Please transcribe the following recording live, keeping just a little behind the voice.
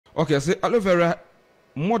Okay, so aloe vera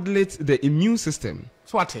modulates the immune system.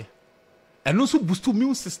 So what? And also boost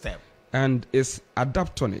immune system. And is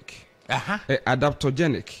adaptonic.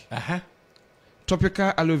 Adaptogenic.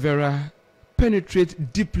 Topical aloe vera penetrates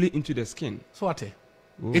deeply into the skin. So what?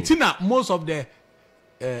 It's in most of the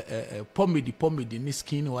pomade in the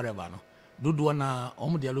skin, whatever. No, do na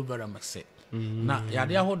the aloe vera must say. Na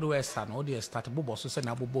yade ahodo we sta no de start bobo so se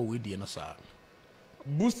na bobo we die no sa.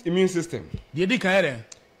 Boost immune system. De di kan here.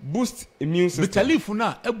 Boost immune system. Bitalifu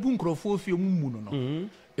na ebu nkrofo fie mu no.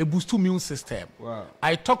 A boost immune system. Wow.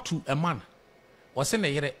 I talked to a man. Was in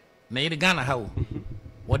the Ghana how?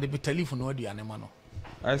 What the bitalifu no di anema no.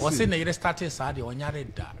 Was in the started Saudi on yare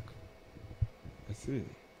dark. I see.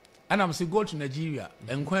 And I'm say go to Nigeria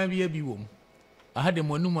and kwa bi wom. I had the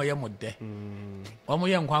monuma ya modde. Omo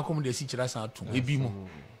ye nkwa akom de si kira sa to ebi mu.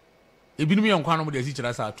 Ebi nu ye nkwa no de si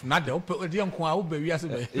kira sa to na de de nkwa wo ba wi ase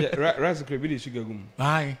be. Rice cream bi sugar gum.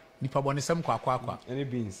 Ai, nipa bone sem kwa. Any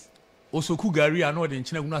beans. Osoku gari ano de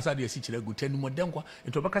nchina gunu asa de si kira gu tanu modde nkwa.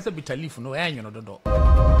 Nto baka se bitter leaf no ya anyo no dodo.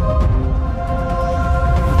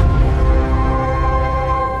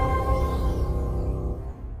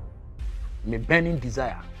 Me burning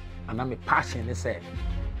desire and I'm a passion they say.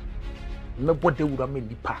 Me body wura me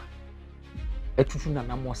nipa etutu na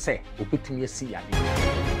na mo se obetumi asi yade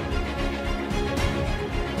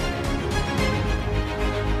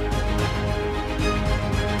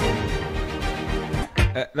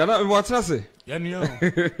Nana what say ya niyo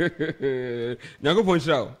nyago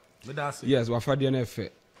ponchira me da say yes wa fa de na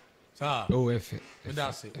efe sa oh efe me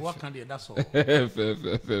da say what can dey that's all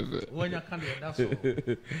efe when you can dey that's all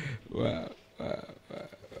wow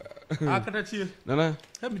akadachi nana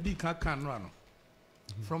let me di kan no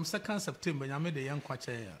from 2nd September nyame de yan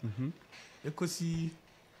kwache ya ekosi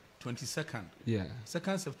 22nd yeah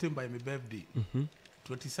 2nd September my birthday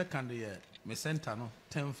 22nd year me center no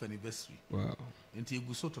 10th anniversary wow nti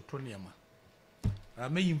eguso to toniama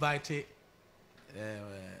me invite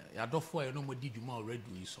ya dofo ya no mo di dwuma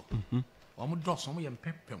already so omo dos omo ye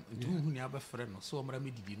mpepem nti hu ni abefre no so omra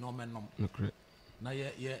me didi no menom na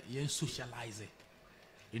ye socialize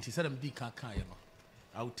nti say dem di kan ya no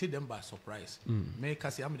I will take them by surprise. Me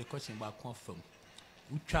kasi am the question ba confirm.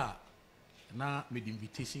 Utwa na me the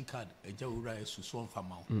invitation card eja ura esusu on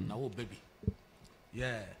fama na wo baby.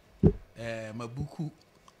 Yeah. Mabuku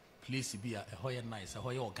place be a hoye nice, a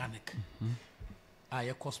hoye organic.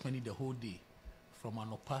 I cost money the whole day from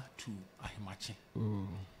Anopa to Ahimachi.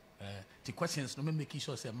 The questions no me make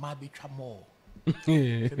sure say ma be twa more.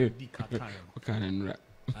 Di kan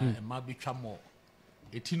ma be twa more.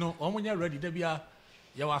 Etino omonya ready there be a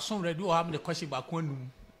you are so ready to have the question back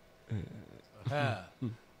one.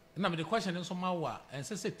 Now, the question is somehow, and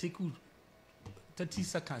say take you 30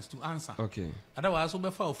 seconds to answer. Okay. Otherwise, I'll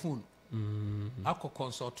be for a phone. I could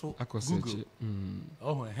consult Google.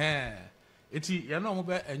 Oh, it's you know,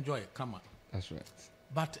 enjoy it. Come on. That's right.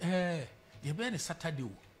 But, you're being a Saturday.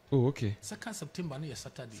 Oh, okay. 2nd September, near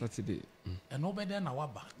Saturday. Saturday. And over there, now,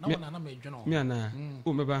 no one am a journal. Miana,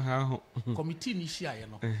 oh, maybe how committee Nishia, you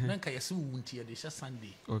know, then can you see Wuntia, the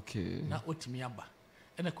Sunday. Okay. Now, Otimiaba.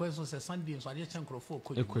 And the question says Sunday, so I just can't grow for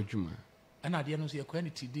Quajuma. And I didn't see a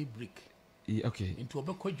quantity day break. Okay. Into a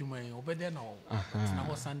Quajuma over there now.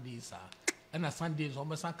 Now, Sundays are. And a Sundays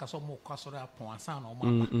almost a castle more castle upon San or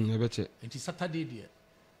Mamma. I bet you. It is Saturday, dear.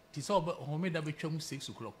 Tis over home made a bit 6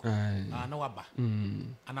 o'clock. No abba.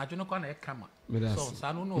 And I don't know when I come. So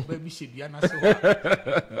I don't know, baby, she be an answer.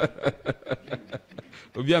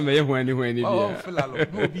 When you oh,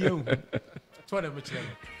 no, be you.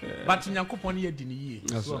 But in Yankopon year dinny.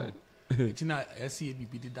 That's right. It's not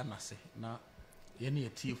SCB did done. Now, any a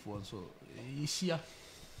tea for so is here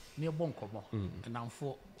near Bonkomo. And I'm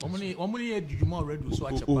for only year do you more ready to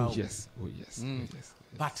watch about? Yes, oh, yes.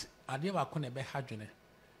 But I never couldn't be hydrogen.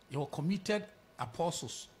 You are committed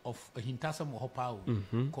apostles of a Hintasam Hopao,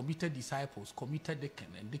 committed disciples, committed deacon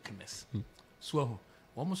and deaconess. So,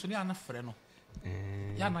 almost only an friend.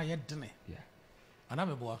 Yana yet dinner. Yeah. And I'm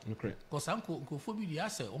a boy. Because Uncle for me, the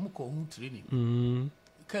answer, Omco training.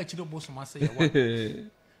 Catch the boss, must say,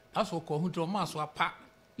 as for Cohuto Mass or Pat.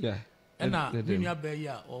 Yeah. And now, Dunia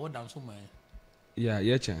Bear or down somewhere. Yeah,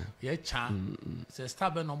 yeah, chan. Says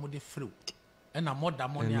Taber no more the fruit. And a more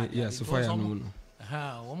dammonia. Yes, so far.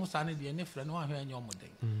 Almost any the any friend one here in your model.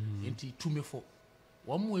 Into 2 me for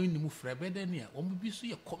 1 more in the move for a better near. One be so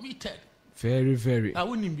committed. Very, very. I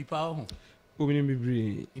wouldn't be powerful. Wouldn't be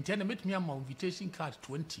brilliant. Intend to make me a invitation card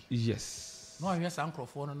 20. Yes. No, yes, uncle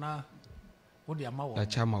for now. What the amount of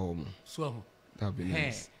Chama. So that'll be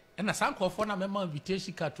nice. And a uncle for a member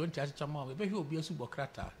invitation card 20 as Chama, maybe he'll be a super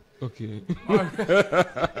crater. Okay.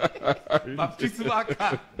 Baptismal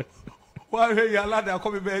card. Why are you allowed to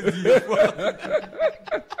come back?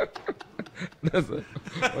 That's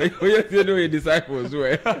you know your disciples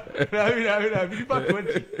were.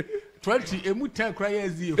 20 emu 10 cry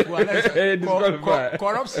as you for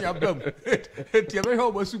corruption abem. Tiabe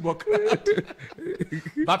ho bosu bokrat.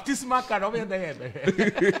 Baptismal card over there.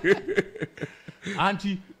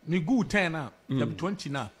 Auntie, ni good 10 now, 20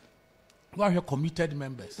 now. We are committed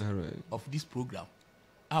members of this program.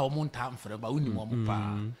 Our own time for about only one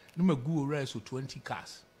pa. No me go race 20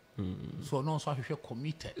 cars. So no so we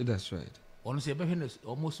committed. That's right. Honestly,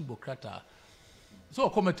 almost bokrata. So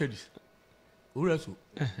committed. Uraso.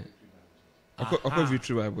 Oko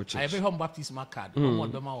Victory Bible Church. I have a home baptismal card. No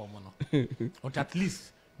or at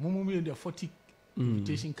least mumu in the 40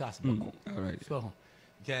 invitation cards. All right. So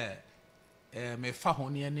yeah, me fa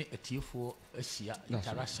honi any etiefo ahia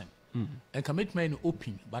interaction. And commitment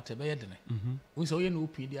open, but a better than we saw you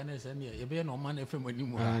open the answer near you be no man from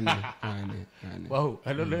anymore. Wow,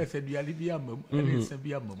 I don't know if you are Libya,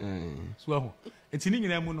 so it's in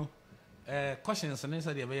Yamuno. Cautions and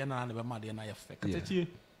answer the Bayana and the Madi and I affect you.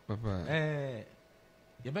 Papa,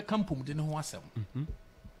 you become pum didn't know some.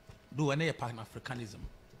 Do an air pan Africanism.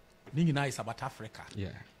 Being nice about Africa.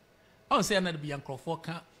 Yeah. I'll say another be Uncle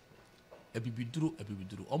Foka, a bibidru,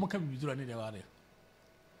 almost can be drew any other.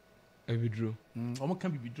 I withdrew. Almost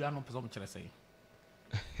can be withdrawn on some shall I say.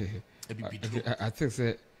 I think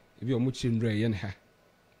that if you're much in Ray and her,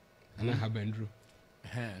 and I have been drew.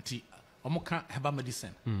 Tea, almost can't have a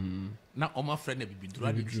medicine. Now, all my friend will be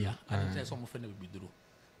drawn here. I don't tell some friend will be drew.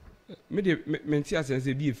 Mentia says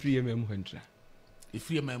be a free hunter. A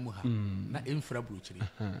free memoir, not infra brutally.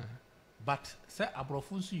 But, sir, I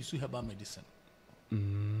profuse you to have a medicine.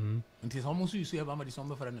 It is almost you to have a medicine,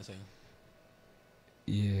 my friend saying.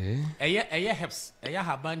 Yeah. A helps. A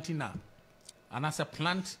habantina. And as a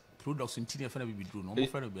plant products in Tina Fenna be drew. No more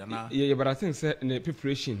friend will be now. Yeah, but I think say in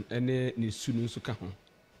preparation and then soon so come home.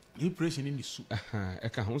 Preparation in the soup. I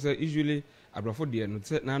can home say usually I brought for dear no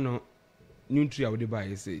say no new tree I would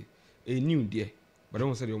buy say a new dear. But I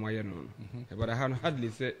don't say the my no. But I have hardly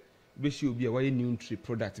said wish you be a new tree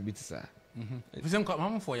product bit sir.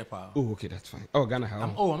 I'm for your power. Oh, okay, that's fine. Oh, Ghana,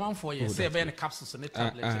 how? I'm for you. Say, any capsules and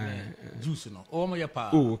tablets and juice, you know. Oh, my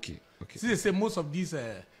power. Oh, okay. See, they say most of these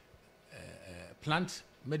plant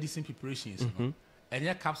medicine preparations, and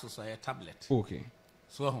your capsules are a tablet. Okay.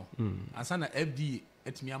 So, and some FD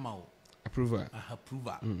at me approver.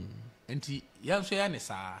 Approver. And the young say,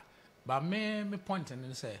 but me point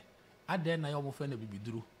and say, I then I almost find a baby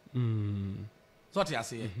drew. So, what I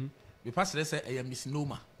say, we pass let's say, I am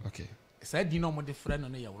misnomer. Okay. Said you know what the friend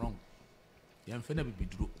on you're wrong. You am finna be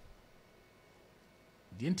drew.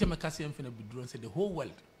 The intimate am finna be drew and said the whole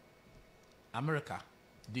world. America,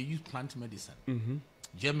 they use plant medicine.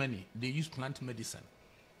 Germany, they use plant medicine.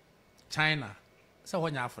 China, so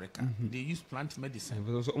when Africa, they use plant medicine.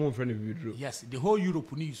 But also my friend be drew. Yes, the whole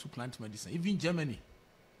Europe need use plant medicine. Even Germany.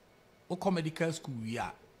 Oko medical school we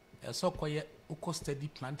are. So quiet oko study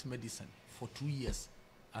plant medicine for 2 years.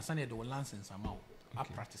 As I need the license amount. I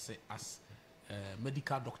practice as a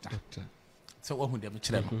medical doctor. So what would them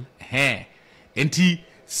and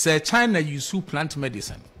say China use plant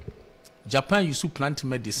medicine, Japan use plant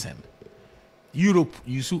medicine, Europe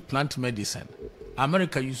use plant medicine,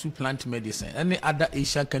 America use plant medicine, any other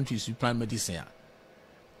Asian countries use plant medicine.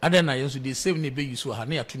 Other na use the same nebe use ha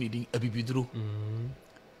na to needing a bibidro.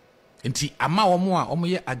 Enti ama omo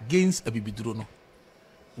ye against a bibidro no.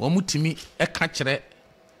 Womu timi e ka kire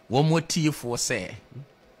one tea for say,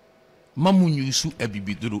 Mamu yusu a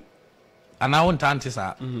bibiduru. And I want to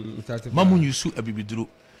answer, Mamu yusu a bibiduru.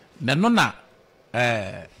 Nanona,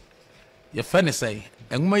 your friend say,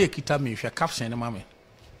 and my kita me if your caption, mammy.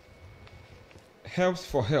 Helps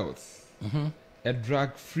for health, a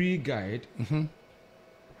drug-free guide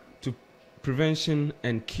to prevention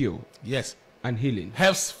and cure. Yes, and healing.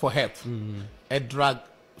 Helps for health, a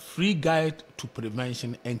drug-free guide to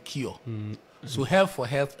prevention and cure. So health for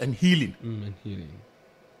health and healing. And healing.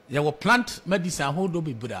 There were plant medicine hold up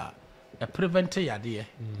bra a prevent ya dear.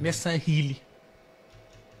 Nessa healing.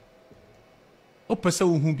 O pesa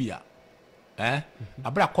who be a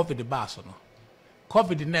bra COVID the bass or no.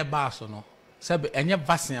 COVID the net bass or no. Sabe and your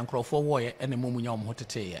vaccine and crow for warrior and a moment yam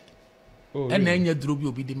hot yet. And then your droop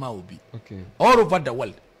will be the maubi. Okay. All over the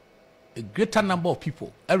world, a greater number of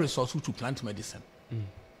people are resource to plant medicine.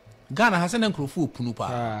 Ghana has an uncrofu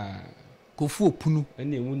punupa. Kofu punu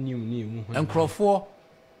and crofo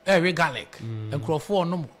every garlic and crofo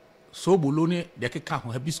no so bolone de keka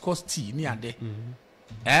hibiscus tea ni ade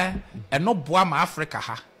and no boa ma Africa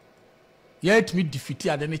ha yet me defeat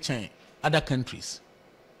any chain other countries.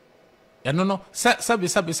 Ya no sabi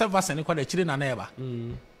vaccine ni kwa de chiri na eba.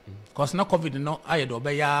 Cause na COVID no aye do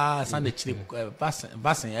be ya san de chiri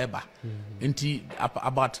vaccine eba. Nti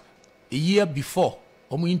about a year before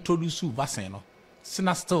omo introduce vaccine no.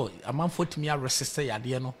 Sina still amanfo timi a resist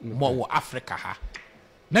yade no more Africa ha.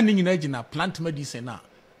 Na ni nyina gina plant medicine na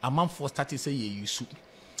amanfo start say ye use.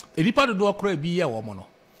 Nipa dodo okra bi ye wo mo no.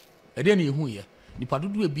 E de na ehu ye. Nipa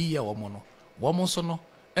dodo bi ye wo mo no. Wo mo so no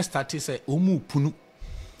start say omu punu.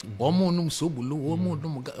 Omu num so bulu,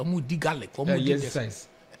 omu di garlic, omu di yes.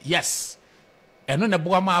 Yes. Eno na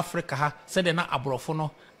bo ma Africa ha said na abrofo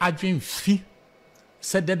no adwen fi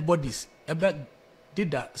said dead bodies ebe did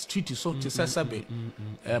that street so to say sabe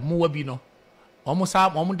mo wabi no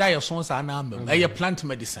omu die so sa na am e plant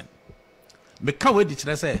medicine. Me ka we di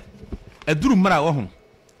kire say aduru mra wo ho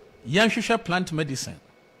yan hwehwe plant medicine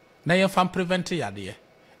na yan fan prevent yade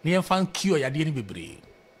na yan fan cure yade ni bebre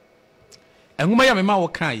enuma ya mema wo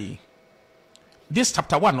kan yi this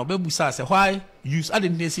chapter 1 no bebu say why use I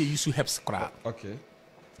didn't say use herbs kra. Okay,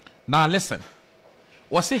 now listen,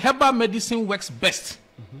 we say herbal medicine works best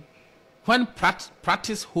when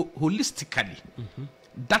practiced holistically,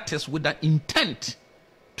 that is with the intent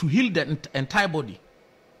to heal the entire body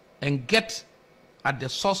and get at the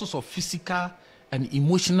sources of physical and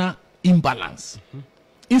emotional imbalance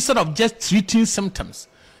instead of just treating symptoms.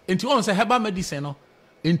 Into one say herbal medicine no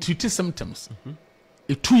in treating symptoms.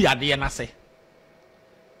 It two yade na say.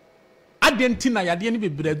 Adentina yade ni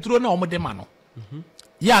bebre duro na omo de ma no.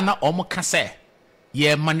 Ya na omo ka say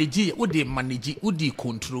ye manage wo de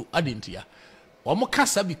control adentia. Omo ka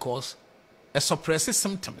say because a suppresses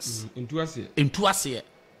symptoms. Into ase.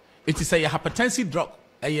 It is a hypertensive drug,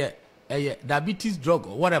 a diabetes drug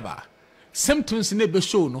or whatever. Symptoms in be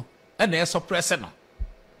show no and they suppress no.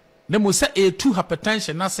 Nemo say A2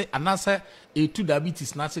 hypertension na say anasa A2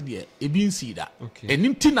 diabetes na say there e bin see that. Okay.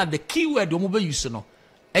 And na the keyword omo be use no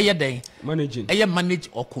eye den manage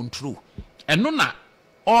or control. And no na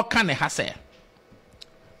all can ha say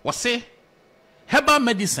we say herbal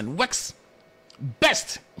medicine works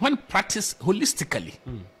best when practiced holistically.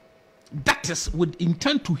 That is with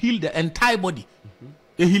intent to heal the entire body.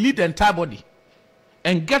 Heal the entire body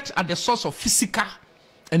and get at the source of physical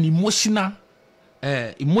and emotional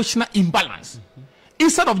imbalance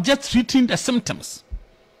instead of just treating the symptoms.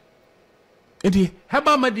 The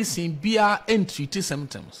herbal medicine be and treat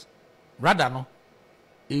symptoms. Rather no,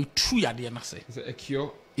 a true yade na say. A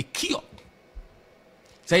cure. A cure.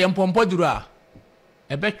 Say yampompo dura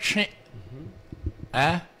e be twe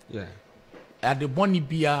yeah. At the body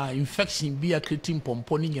be infection be creating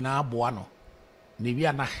pompo ni nyina aboa no. Ne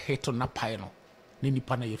wi na hit na pai no. Ne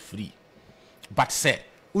nipa na ye free. But say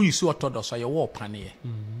who you see orthodox so ye wo pan ye.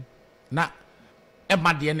 Na e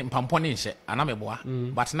ma de ne pompo ne nche ana meboa.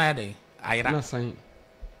 But na ye ayira. Na san.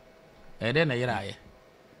 E de na yira aye.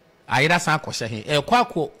 Ayira san akoshe he. E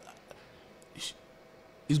kwako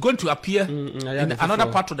is going to appear in another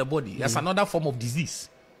part of the body as another form of disease.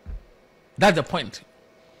 That's the point.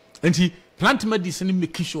 And he plant medicine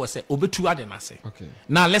make sure say obetu adenase. Okay.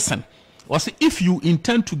 Now listen. Was if you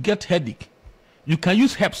intend to get headache, you can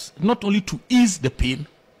use herbs not only to ease the pain,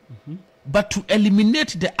 but to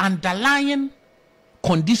eliminate the underlying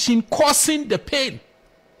condition causing the pain.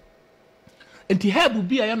 And the herb will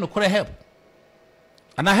be a no correct herb.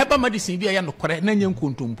 And a herbal medicine be a no correct nanyam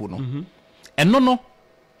kuntumpo no. And no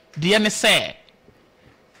the ene say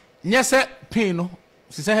yes pain no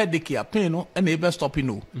si say headache a pain no and e be stop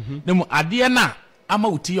no. Nemu ade na ama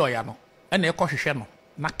uti oya no and e kohwehwe no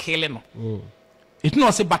na kill no. It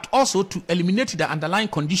not say but also to eliminate the underlying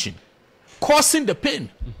condition causing the pain.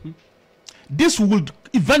 This would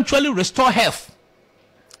eventually restore health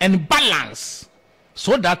and balance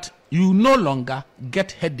so that you no longer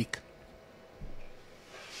get headache.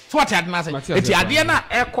 So what I say, it's the idea na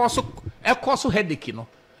e cause headache no.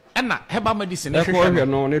 And na herbal medicine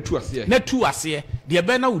no ne tu ase the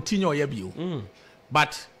be na utinyo oya bio.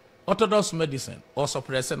 But orthodox medicine or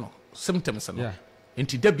suppress no symptoms no. Yeah.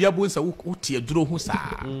 Inti da bia bo nsa wuti aduro hu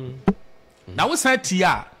saa. Now we say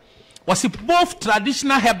tia was it both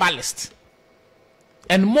traditional herbalists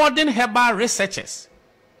and modern herbal researchers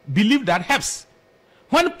believe that herbs,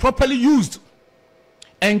 when properly used,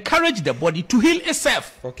 encourage the body to heal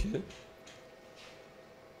itself. Okay.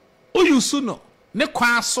 Uyusuno ne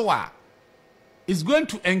kwa so a is going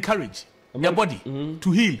to encourage the body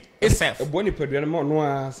to heal itself.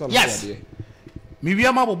 Yes. Mi wi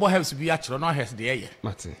ama bobo herbs bi a chiro no herbs de ye.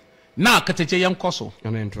 Mate. Na kateche yem koso.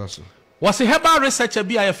 Ana entraso. Was a herbal researcher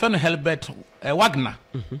bi a friend Herbert Wagner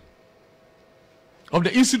of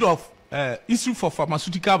the Institute for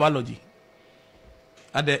Pharmaceutical Biology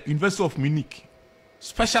at the University of Munich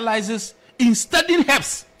specializes in studying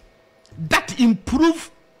herbs that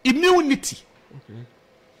improve immunity. Okay.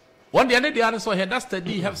 One day the other so here that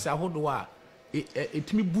study herbs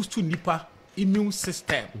it me boost to nipa immune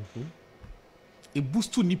system. It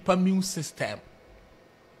boost to nipa immune system.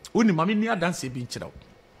 Oni mami ni adanse bi nkyerɛw.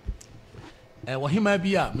 Wahima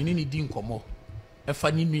bi a menini di nkomo.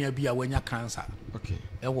 Efa ni nua bi a wanya cancer. Okay.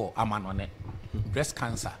 Ewo amanone. Breast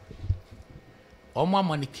cancer. Omo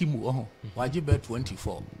amane kimu waje be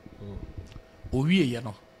 24. Owie ye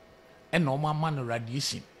no. Na omo amane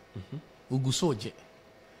radiation. Uguso oje.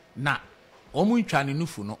 Na omo ntwa ne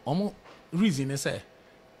nufu no omo reason is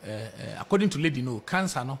according to lady no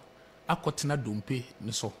cancer no akotena dompe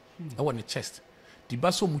ne so ewo ne chest. Di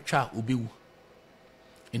baso mutwa obewu.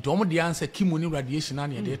 Into omo the answer kimu ni radiation na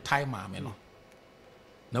ne time ame no.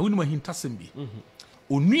 Na woni ma hintasem bi.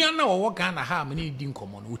 Onua na wo Ghana ha me ne di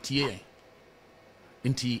nkomo no otie.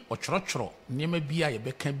 Nti ochorotro niema bia ye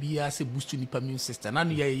beka bia se boost nipa immune system na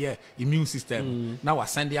no ye immune system na wa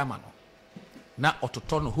send ama no. Na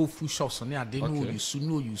ototo no whole food shops ne ade no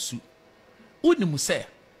yusu. Woni mu say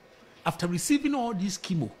after receiving all this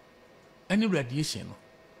chemo any radiation no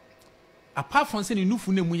apart from saying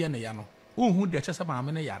nufu na mu ye ne ya no ohun de chese ma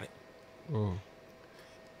me ne yare. Oh.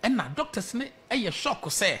 And now doctors ne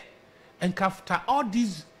shock say and after all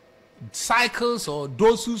these cycles or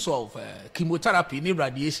doses of chemotherapy and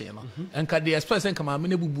radiation and can they express and come am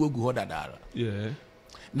ne bubu ogu hodadara. Yeah.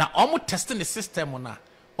 Now almost testing the system na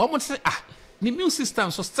almost say the immune system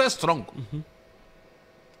so still strong.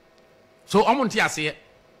 So almost ya say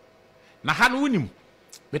na ha no wonim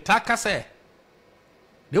betaka say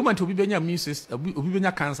the moment obi benya immune system obi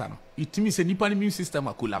benya cancer no it means say nipa immune system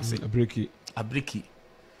a collapse. A breaky.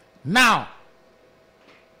 Now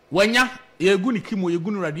when ya egu ni chemo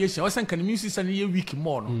egu ni radiation wasan kan immune system ye weak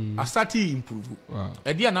more no start improve. Wow.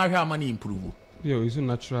 E dia na hwe amana improve. Yeah, it's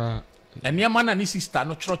natural. And your man and his sister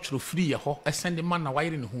no church free ye ho e send the man na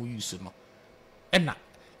wire ne ho use no. E na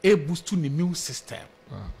e boost to the immune system.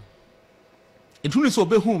 Wow. It will so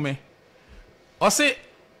be hu me. O say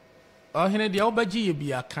hene dia obaji ye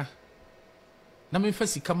bi aka. Na me fa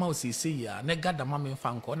sika ma o se ya na gada ma me fa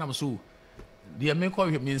nko na so dia me ko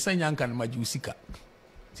me nsanya nka na maju sika.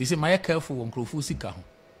 Se my careful on crowfu sika ho.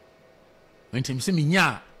 Ntim se me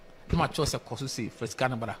nya na ma cho se koso se first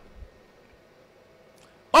na bra.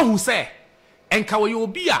 Who say enka wo ye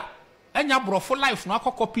obi a enya brofo life no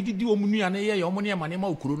akokọ pididi omunu na ye omo ne ma ne ma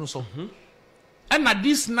okuro no so. And na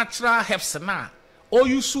this natural herbs na o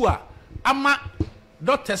yusu a ama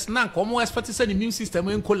doctors na komo expect say the immune system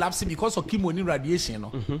en collapse because of chemo and radiation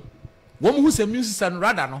no. Wo mu say immune system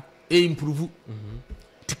rather no e improve.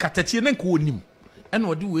 Tikatatie na ko onim. And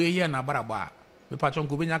what do we here na baraba me patron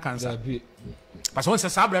ko benya cancer. Parce on se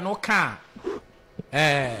sabre no ka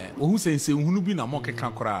who says hunu bi na mo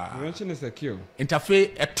keka kora. Mention is a cure.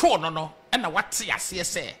 Interface a to no and what ya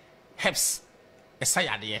say helps a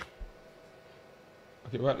sayade.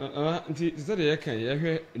 Okay, but is that the can you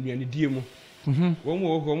hear nnuane die mu. Wo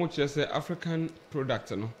mo kire say African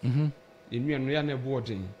product no. Nnuane ya na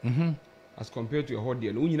boarding. As compared to your whole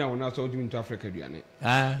deal. Unyina wona so into Africa duane.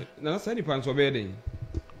 Na say ni pan so obeden.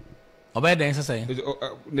 Obeden say.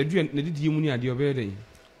 Na die mu ni ade obeden.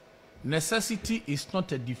 Necessity is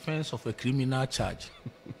not a defense of a criminal charge.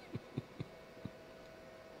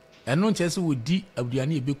 And no chance would di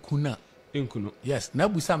aduane e be kuna. Enkuno. Yes, na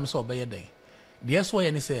busa me so obeye den. The so ye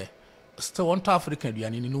ni say still want African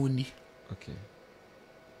aduane ni no ni. Okay.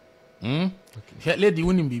 Okay. Lady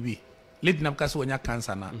wonim bibi. Lady na kasa wonya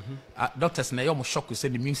cancer na. Doctors na yo shock say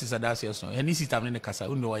the immune system that yes no. Any system ne kasa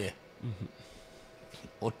unu woye.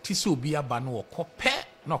 Otisi obi aba no okope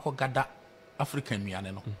na okogada African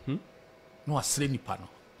aduane no. No asre nipa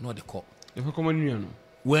no de call. E fa komo nua no.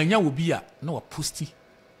 Wanya obi a na wa posti.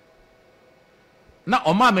 Na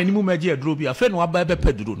o ma manimu magie aduro bi afa no aba be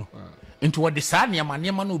paduro no. Into what the sa niam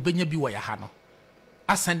no obenya bi wo ya ha no.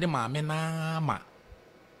 Asende ma me na ma.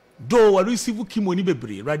 Do we receive chemo ni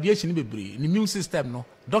bebre, radiation ni bebre, ni immune system no.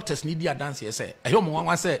 Doctors need dia dance here say. Ehyo mo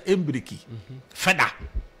wan say embriki. Feda.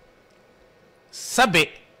 Sabe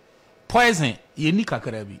poison ye ni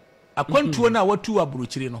kakara bi. Akwantuo na watu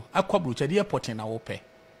aburuchire no akwa buruchire airport na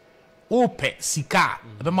wope sika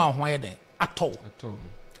be ma ho ayeden ato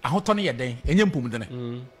ahoto no yeden enye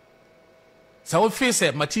mpomudene sa wo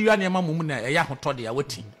face material ne ma mum na eya ahoto de ya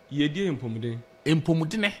wati yedie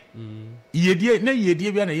mpomudene yedie na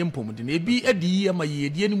yedie bia na ye mpomudene ebi adi ye ma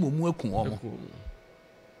yedie ni momu akun omo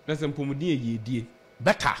na se mpomudene yedie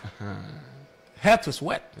better health is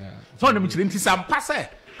wet so na mchire nti sampa se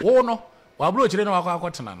wo no wa buruchire na wakwa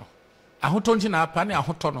akotena no ahoto nti na apa ne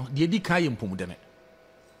ahoto no de di kan ye mpomudene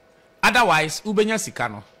otherwise ubenya sika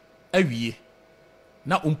no awie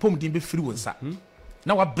na umpom din be free wonsa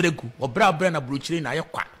na wa bregu obra na brochire na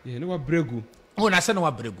yekwa na wa bregu na se na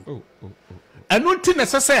wa bregu enu nti na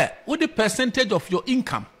sese wo the percentage of your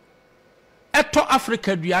income eto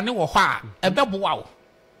Africa duane wo hɔ a ebeboa wo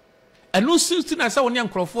enu sinti na se wo ne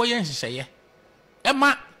nkrofo ye nhyehyeye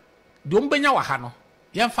ema de ombenya wa ha no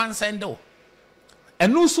ye mfa nsende wo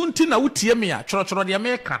enu sunti na wotie me a choro de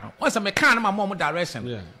me ka no won se me ka na ma mo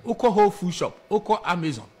direction uko Whole Food Shop uko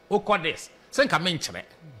Amazon uko this senka me nkyere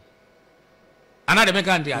ana de me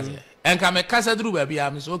kan dia se enka me kasa duru ba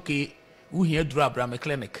bia me so okay wo hia duru abra me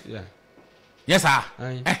clinic yes sir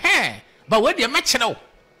but we de me kyere wo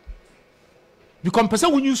because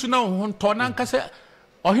pese wo nyusu na ho nto na nka se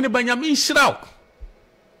Oheneba nyame nhyira wo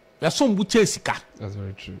ya so mbu sika. That's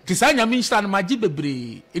very true. Kisa nyame nhyira na magi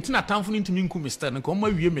bebre etina tamfo ntimi nku mister na ko ma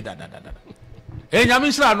wie me dada nyame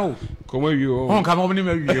nhyira no ko ma wie ho on ka ma ni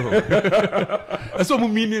ma wie ho eso mu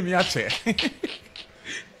mini mi ache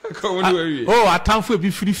ko ma ni wie atamfo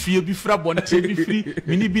bi firi fie bi fra bonte bi firi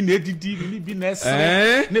mini bi na edidi mini bi na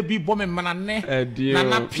ese na bi bo me manane na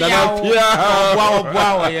na pia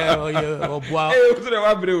obwa obwa o tire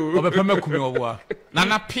wa bre o obepa makumi obwa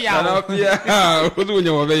na pia o zo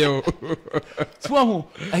nya wo be yo so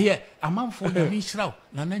ho amanfo na mi nhyira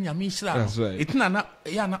na nyame nhyira etina na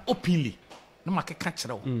ya na openly no makeka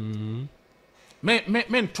kire wo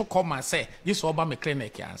me to come say this oba me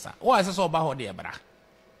clinic answer o ase so oba ho de ebra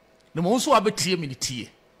na mo so abetie me tie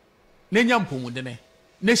na nya mpomude ne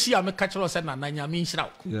na hia me ka kire wo say na nyame nhyira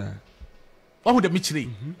wo ho de me kire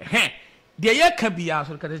de ye ka bia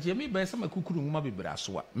so ka de me be se makukuru nguma bebra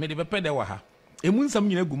so a me de bepe de wa ha emu nsam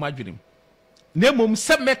nyina gu madwenem na mom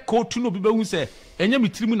se me ko tu no bi behu se enye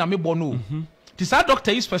mitirimu na me bo no ti sa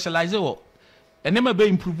doctor is specialize wo enema be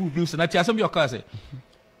improve bi so na ti asem bi oka say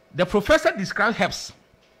the professor describes herbs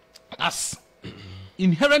as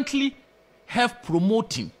inherently health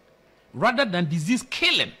promoting rather than disease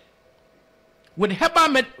killing. With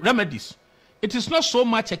herbal remedies, it is not so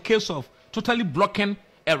much a case of totally blocking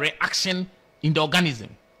a reaction in the organism,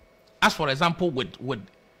 as for example with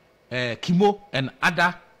chemo and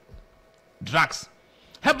other drugs.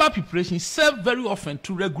 Herbal preparations serve very often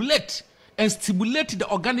to regulate and stimulate the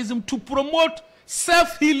organism to promote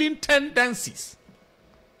self-healing tendencies.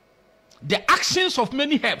 The actions of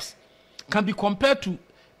many herbs can be compared to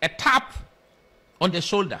a tap on the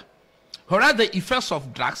shoulder, whereas the effects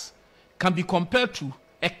of drugs can be compared to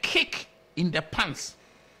a kick in the pants.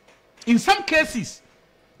 In some cases,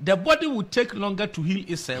 the body will take longer to heal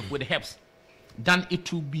itself with herbs than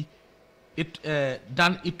it will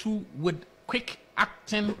with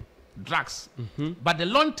quick-acting drugs. But the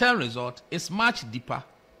long-term result is much deeper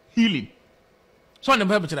healing. So, I'm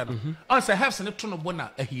going to say herbs and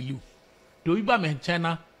a heal you. Do you buy me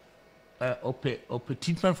China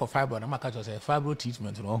treatment for fibroid? I'm a say fibroid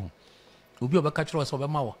treatment. No, you be a catcher of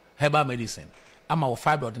a herbal medicine. I'm a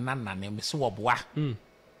fibroid nana name so bois.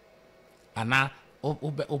 And now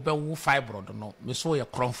fibroid no, me so a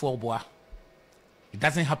crown for bois. It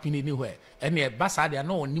doesn't happen anywhere. And the bastard, I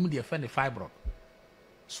know him the offend fibroid.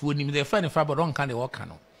 So when him the offend fibroid, don't can they walk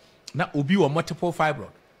no. Now ubi or multiple fibroid.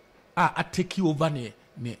 I take you over ne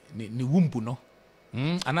womb no.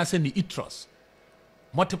 And I say the uterus.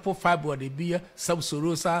 Multiple fibroid, they be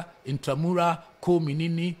subserosa, intramural,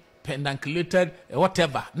 co-minini, pedunculated,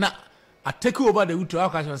 whatever. Now, I take you over the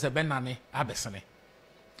uterus, I say, Benani, Abesane.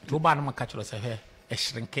 To Banama catcher say, a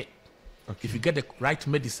shrink it. If you get the right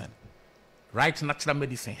medicine, right natural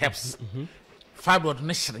medicine helps. Fibroid,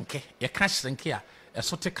 no shrink, you can't shrink here. A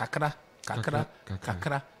sort of kakra.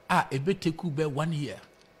 A bit take you 1 year.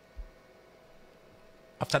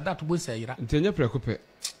 After that, we say, Intenya preocupe.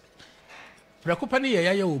 Preocupe ni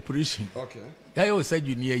ya operation. Okay. Ya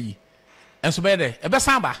surgery ni yi. Enso be de, e be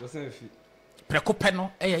san ba. Preocupe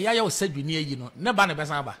no, ya surgery ni yi no. Ne ba ne be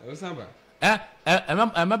san ba. E be san ba.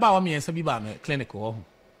 Me ba wa me yensa bi ba me clinic wo ho.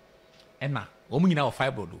 Ena, wo mu nyina wo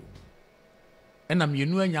fibroid o. Ena me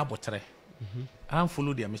nu anya abotre. An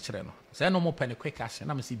follow the me kire no. Say no mo pene quick action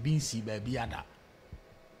na me se binsi ba bi ada.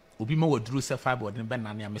 Obi ma waduru se fibroid ne be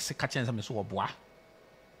na ne me se ka chen se me so wo boa.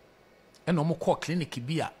 Ena mo call clinic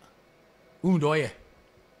bi a do ye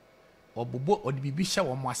obobo odi bibi hye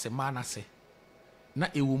wo mo asema na se na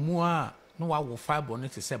ewo mu a no wa wo fiber no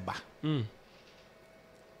te se ba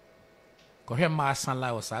ko he ma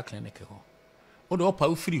sanla wo sa clinic ho o do opa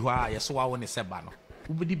ufiri ho a yeso wa wo ne se ba no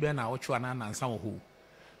ubedi be na wo twa na nansa wo ho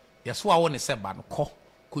yeso wa wo ne se ba no ko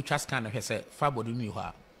twa scan he se fiber do ni ho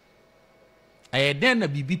a aye den na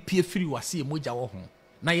bibi pie firi wase e moja wo ho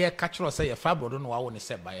na ye ka kiro se ye fiber do no wa wo ne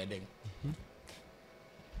se ba ye den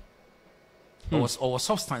or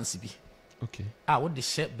substance be. Okay. What the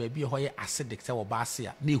shape baby or acidic say or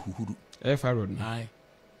basia, ne who. Fibroid. Aye.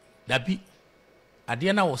 That be.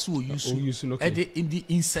 Adiana was so used in the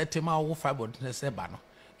insert ma fibroidness ebano.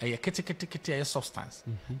 A kete substance.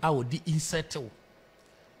 I would the insert.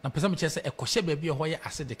 Na pesa me chese ekoshe baby or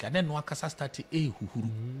acidic and then no akasa start huhuru.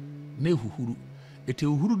 Ne huhuru. Ete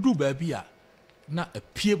huhuru do baby a na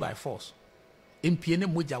appear by force. Impie ne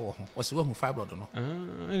moja wo ho. Was wo fibroid no.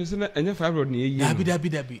 Ah, so na enya fibroid na eyi.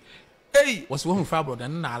 Dabi. Hey, was wo fibroid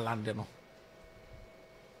na land no.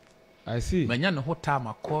 I see. Manya no ho time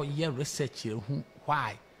akọ ye research hu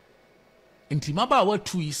why. Ntima ba wa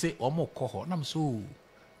tu yi se omo kọ ho na so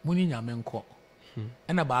muni nyame nkọ.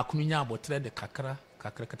 Ena ba akunu nya abotre de kakra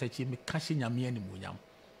katachi me kashi nyame ani munyam.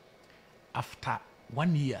 After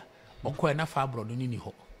 1 year, okọ na fibroid no ni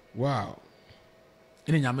ho. Wow.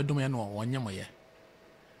 Ene nyame dum ye no wonyem ye.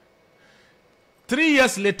 3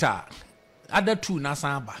 years later, other two na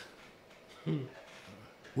san ba.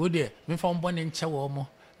 Wo de me fa mbone nche wo mo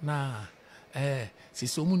na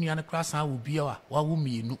sisi omu nua ne kra san wo bia wa wo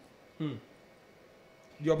mienu.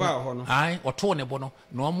 Yo ba ho no. Ai, oto ne bo no,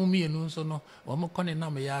 na omu mienu nso no, omu kone na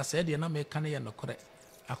me ya se de na me kan ye no kore.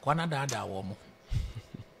 Akwa na da wo mo.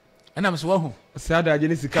 Ena me so wahu. Se ada je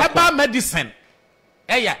ne sika. Herbal medicine.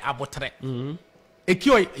 Eya abotre.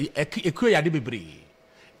 Ekio ya de bebre.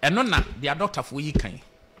 Eno na dia doctor fo yi kan.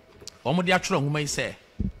 Omu de atworo nwuma yi se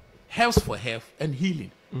health for health and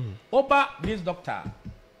healing. Oba this doctor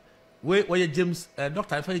where James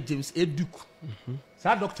Dr. James Eduku.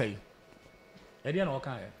 Sa doctor yi. E dey na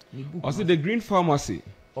waka ya. Also the green pharmacy.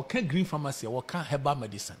 Okay, green pharmacy waka herbal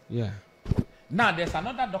medicine. Yeah. Now there's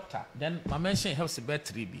another doctor. Then I mention health about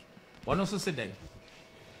 3B. One also said that.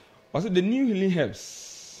 Also the new healing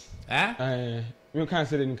herbs. You can't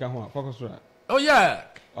say in Kahua. Focus right. Oh yeah.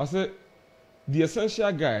 Also the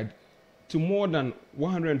essential guide to more than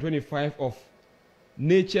 125 of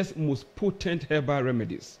nature's most potent herbal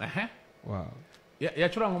remedies. Wow. Ya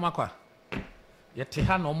chura ngoma kwa. Ya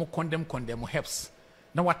teha no mo condemn herbs.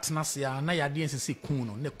 Na watena ya na ya de nsese kun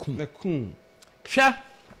no ne kun. Ne kun. Hwa.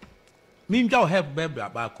 Mi nja o help baby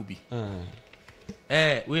ba kubi.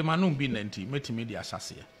 We manum bi nanti metimi di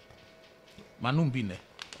asase ya. Manum bi ne.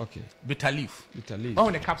 Okay. Bitter leaf. Oh,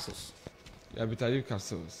 the capsules. Yeah, bitter leaf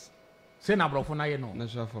capsules. Say na brofo na ye no.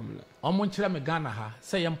 Natural formula. Omo nkyere me Ghana ha,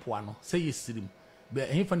 say ye mpoa no, say ye sirim. Be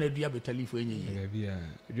hemfa na dua bitter leaf enye yi. Yeah, bia.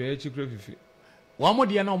 Dua ye chikro fifi. Wo mo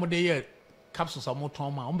de na omo de ye capsules omo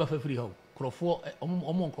ton ma, omo ba fafiri ha. Krofo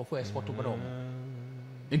omo krofo export to bro.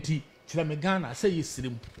 Enti kyere me Ghana say ye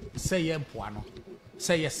sirim, say ye mpoa no.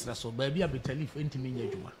 Say ye streso, ba bia bitter leaf enti me nya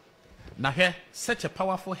adwuma. Na hwe such a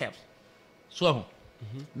powerful herb. So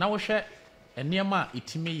na wo hwe enema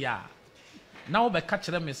itimi ya. Now be catch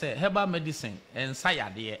them me say herbal medicine and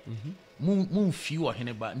sayade mu fi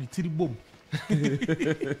Oheneba ni tiri bom.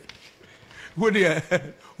 Wo de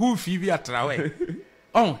who fi bi atrawe.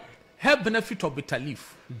 Oh, herb benefit of bitter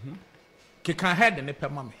leaf. Can head ne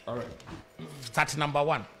pema me. All right. Start number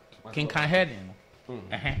 1. Can head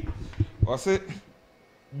Or say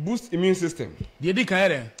boost immune system. The can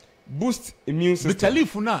head boost immune system. Bitter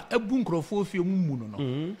leaf na ebu nkrofo fi mu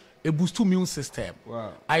no. A boost immune system.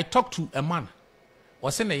 Wow. I talked to a man.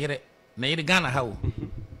 Was in a yere Ghana how?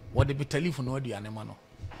 What the bitter leaf no do anema no.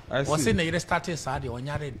 Was in a yere started sad on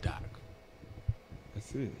yare dark. I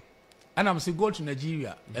see. And I'm say go to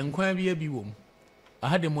Nigeria and kwa bi wom. I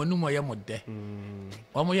had the monum ya modde.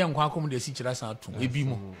 Omo ye nkwa kom de si kira sa to. Ebi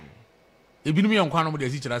mo. Ebi no me nkwa no de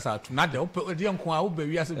si kira sa to. Na de nkwa wo ba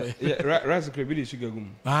wi ase be. Rice crabby sugar gum.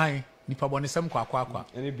 Ai, nipa bone sem kwa.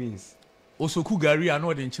 Any beans. Osoku gari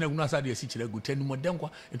ano de nchina gunu asa de si kira gu tani modenkwa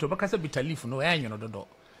into baka se bitter leaf no enyo no dodo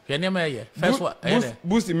hwe ne ma ye first one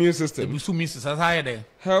boost immune system. Boost immune system say de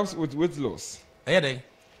helps with weight loss. De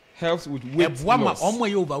helps with weight loss. Omo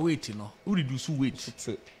ye overweight no we reduce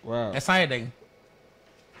weight. Wow. Say de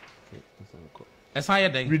say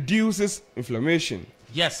de reduces inflammation.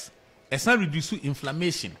 Yes. Say reduce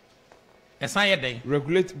inflammation. Say de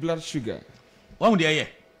regulate blood sugar. What dey here?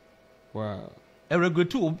 Wow.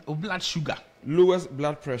 Regulate blood sugar. Lowers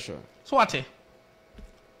blood pressure. So what?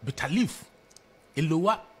 Bitter leaf. It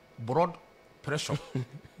lower blood pressure.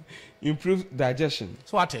 Improves digestion.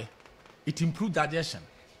 So what? It improves digestion.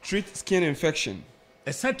 Treat skin infection.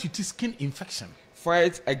 Treat skin infection.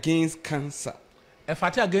 Fight against cancer.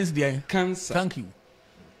 Fight against the cancer. Thank you.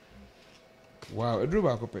 Wow. Edru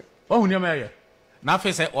ba kope. Oh, nya me na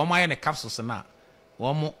fe say o ma ye ne capsules na.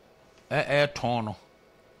 Wo mo ton no.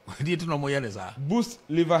 Boost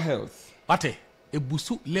liver health. What? A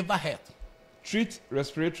boost liver health. Treat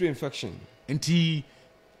respiratory infection. Nti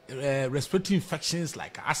respiratory infections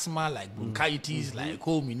like asthma, like bronchitis, like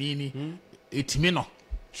cold minini. Etimino.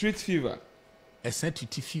 Treat fever.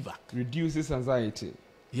 Essentially fever. Reduces anxiety.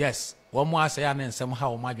 Yes. One more say and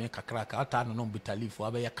somehow imagine kakraka. I don't know bitter leaf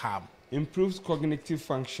or be calm. Improves cognitive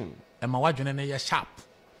function. And my wagon sharp.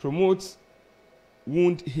 Promotes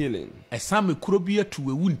wound healing. A some microbia to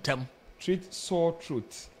a wound tem. Treat sore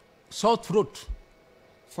throat. Sore throat.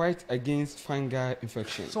 Fight against fungal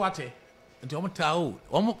infection. So what? The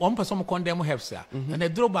one person condemn helps her. And they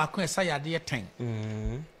draw back when say a dear thing.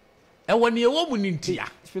 And when you woman in tea,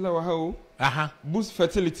 feel our how boost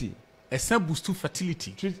fertility. A some boost to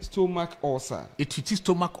fertility. Treat stomach ulcer. It treats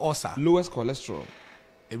stomach ulcer. Lowers cholesterol.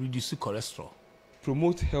 It reduces cholesterol.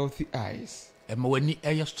 Promote healthy eyes. And when you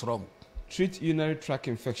are strong. Treat urinary tract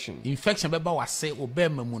infection. Infection beba was say obey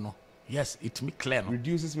memuno. Yes, it me clear. No?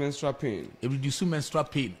 Reduces menstrual pain. It reduces menstrual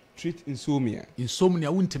pain. Treat insomnia.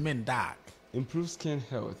 Insomnia won't men die. Improve skin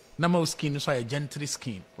health. Number skin is a gentry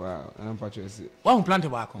skin. Wow, and I'm patching. One plant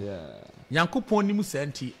tobacco. Yeah. Yanko ponimu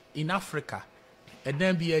senti in Africa. And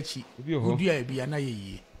then be a chi. Would you be an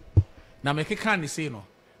ye? Now make a candy say no.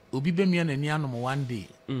 Ubi be me and animal one day.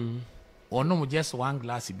 Or no just one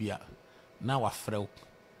glass of beer. Now a frail.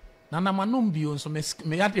 Nana manum bio so me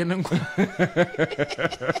at the end.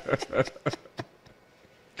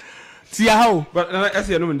 See how? But I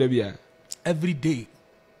see a woman there. Every day.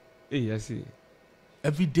 Hey, I see.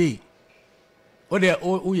 Every day. Oh, there,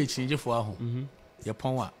 oh, you change for a home. Your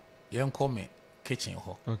power, young come kitchen.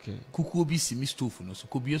 Okay. Cuckoo be see me stove, no, so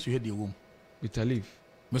could be as you hear the womb. With a leaf.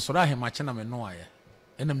 Mesora him, my channel, no, I.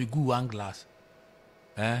 And me goo one glass.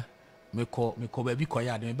 Me call baby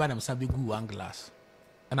quiet, me buy them some big goo one glass.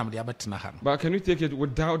 And I'm the other Tinahan. But can you take it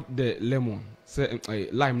without the lemon? Say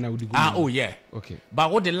lime now with the good. Ah, oh, yeah. Okay. But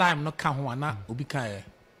what the lime not come one, will be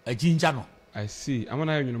a ginger no. I see. I'm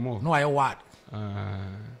not you no more. No, I what?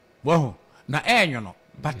 Well, now, you know,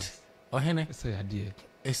 but, oh, Henry, say a dear.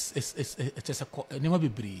 It's a never be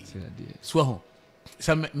breed. Say a dear. So,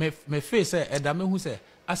 some may face a dame who say,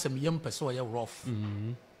 as a young person, you're rough.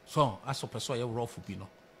 So, as a person, you're rough, you know.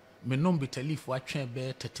 Me non be tell if what train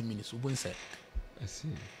bear 30 minutes, who say. I see.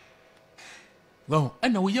 Well, I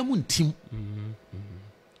know you won't team.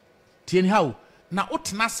 Tien how now, what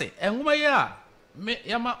Nase, and why ya? Me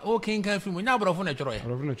yama okay can film when you brought on a tray.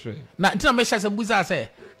 Now, until I make some buza say,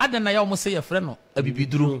 I don't know almost say a friend, a bibi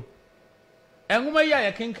drew. And why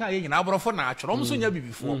ya can carry in our for natural, almost never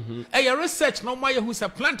before. A research no matter who's a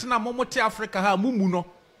plant in a moment Africa, ha mumuno.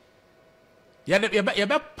 You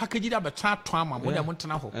better package it up a chat to my mother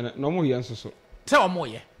Montana. And no more answer so. Tell more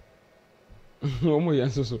ye. No more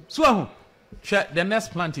answer so. So, check the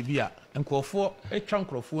next plant to be and call for a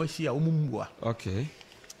chunk of 4 here. Okay.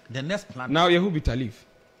 The next plant. Now you who bitter leaf.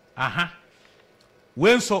 Aha.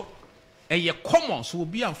 When so a ye common so will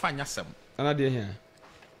be on fine yourself. Another here.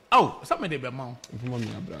 Oh, somebody be mount.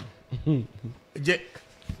 Jack.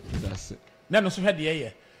 That's it. Then also had the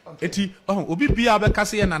air. Eti, oh, Obi be a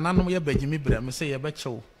becassi and an animal ye Benjamin Bram say a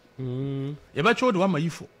betcho. You betcho the one my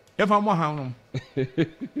youth. If I'm more harm.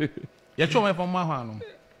 You show me from my hand.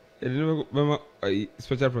 A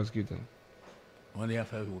special prosecutor. Only a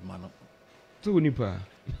fair wood man. Two nipa.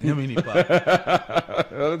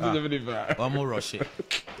 One more rush.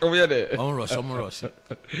 Oh, yeah, there. One rush.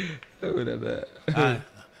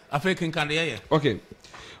 I think in Canada. Okay.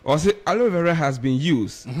 Also, aloe vera has been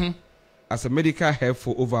used as a medical herb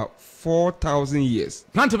for over 4,000 years.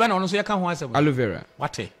 Plant ban on so you can't answer. Aloe vera.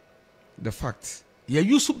 What? The fact. You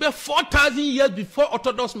used to be 4,000 years before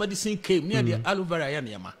orthodox medicine came near the aloe vera.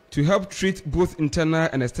 To help treat both internal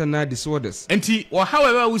and external disorders. And or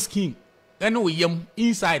however we skin. I know yam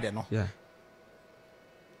inside no. Yeah.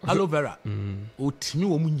 Aloe vera. O timi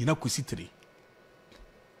wo munyina kositire.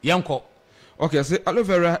 Yanko. Okay, so aloe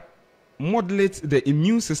vera modulates the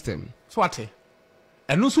immune system. So what?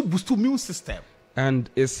 And also boost the immune system. And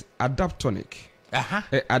is adaptogenic.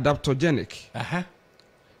 Adaptogenic.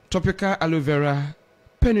 Topical aloe vera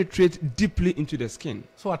penetrates deeply into the skin.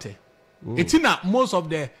 So what? It's in most of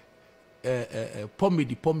the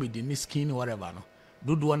pomade in the skin, whatever.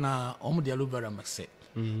 No, do one the aloe vera makes it.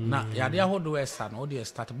 Now, yeah, they are hold the west and all the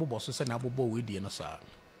start bobo so send a bobo with the sir.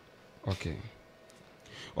 Okay.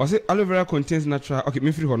 Or say aloe vera contains natural. Okay,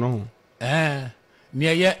 me free or no?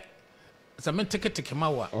 Near yet. Some take it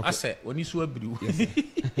mawa. I said when you saw a brew.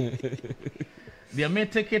 They may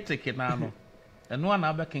take it now. And one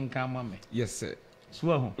other can come, mammy. Yes, sir.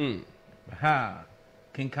 Swear. Ha,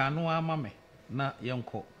 can canoa, mammy. Na young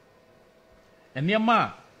co. And near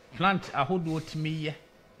ma, plant a whole do to me.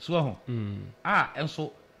 Swear. And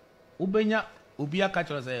so Ubenya, Ubia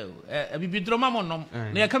catcher say, a be drama on them.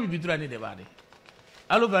 They can be drained the body.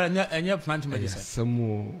 aloe vera anya plant medicine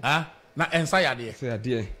some na ensa yade say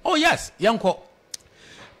ade oh yes yanko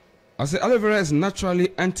I say aloe vera is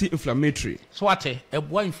naturally anti-inflammatory so ate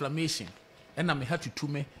eboa inflammation ena me ha tutu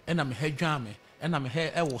me ena me ha dwan me ena me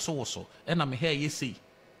ha woso ena me ha yesi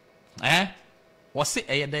wo se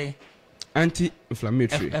eyeden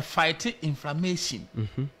anti-inflammatory fight inflammation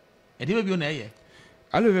ede be bi na eye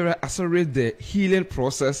aloe vera accelerates the healing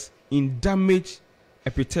process in damaged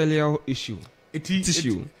epithelial tissue.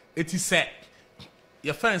 It is said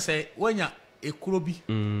your friend say when ya ekuro bi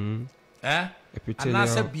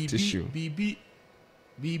epithelial tissue bibi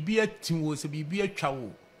atinwo se bibi atwa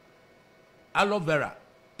wo aloe vera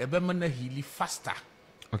ebe na heal faster.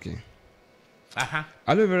 Okay.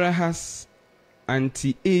 Aloe vera has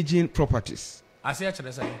anti-aging properties. I say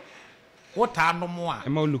actually say what are no more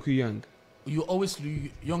am I look young? You always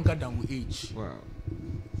look younger than we age. Wow.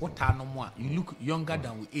 What are no more? You look younger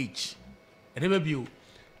than we age.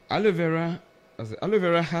 Aloe vera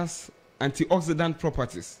has antioxidant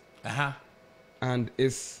properties. And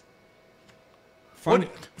is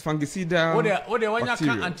fungicidal. What when you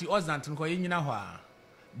can antioxidant nko yinyina ho a.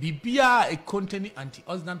 Bibia a containing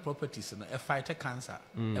antioxidant properties no fight cancer,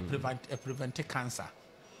 prevent cancer.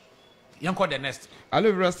 Yanko the next.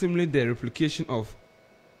 Aloe vera stimulates the replication of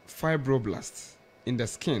fibroblasts in the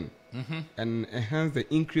skin and enhance the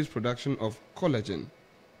increased production of collagen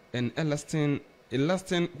and elastin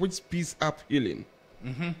which speeds up healing.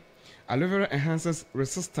 Aloe vera enhances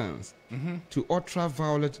resistance to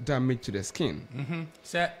ultraviolet damage to the skin.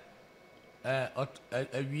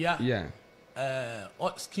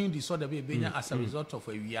 Skin disorder be as a result of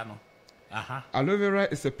no. Aloe vera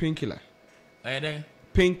is a painkiller.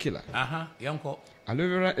 Painkiller. Yanko. Aloe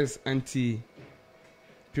vera is anti-pyretic,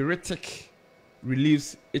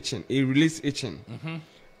 relieves itching.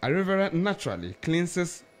 Aloe vera naturally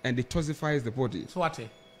cleanses and detoxifies the body. So what?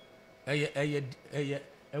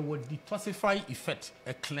 A would detoxify effect,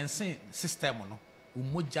 a cleansing system, no.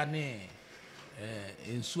 Umojane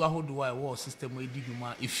in Suahoduwa war system we did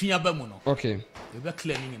if you okay. You're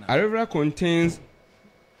cleaning. Aloe vera contains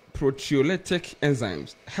proteolytic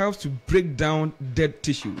enzymes, helps to break down dead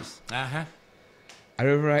tissues. Aloe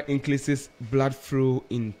vera increases blood flow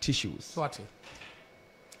in tissues. So what?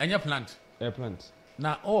 And your plant? A plant.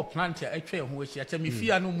 Now all plant here actually which you tell me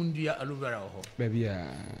fear no mundia aloe vera baby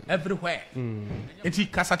everywhere. It's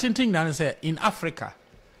a certain thing that say in Africa.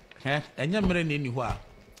 And you mere ni hua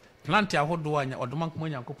plant ya hodo anya odoman kuma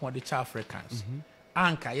nyankopon de cha Africans.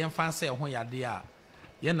 Anka yen fan say ho yade a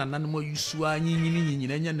ye nanan mo yusu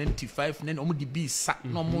anyinyini nya 95 na omo de bi sa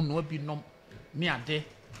no mo no bi nom me ade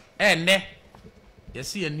ne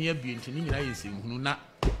yesi ani abi ntini nyina yesi hunu na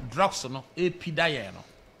drugs no epida ye no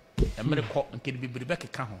America nke bibiri be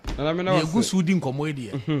keka ho na yegusu di nkomo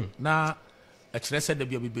edi na a kire se da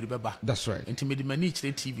bia bibiri beba. That's right. Enti me di mani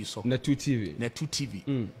kire TV so na 2 TV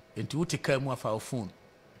enti wo teka mu afa phone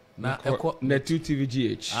na eko na 2 TV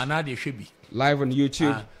GH ana de hwebi live on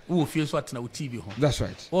YouTube. Wo fie so atena wo TV ho. That's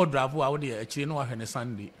right. Wo drive wo de a kire no wa hwene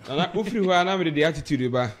Sunday na wo free ho na me de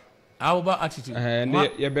attitude ba ba attitude na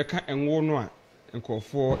ye beka enwo no a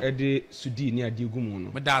nkofo ede sudi ni ade gumu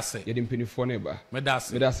no medase ye de mpenifo na ba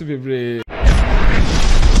medase bebre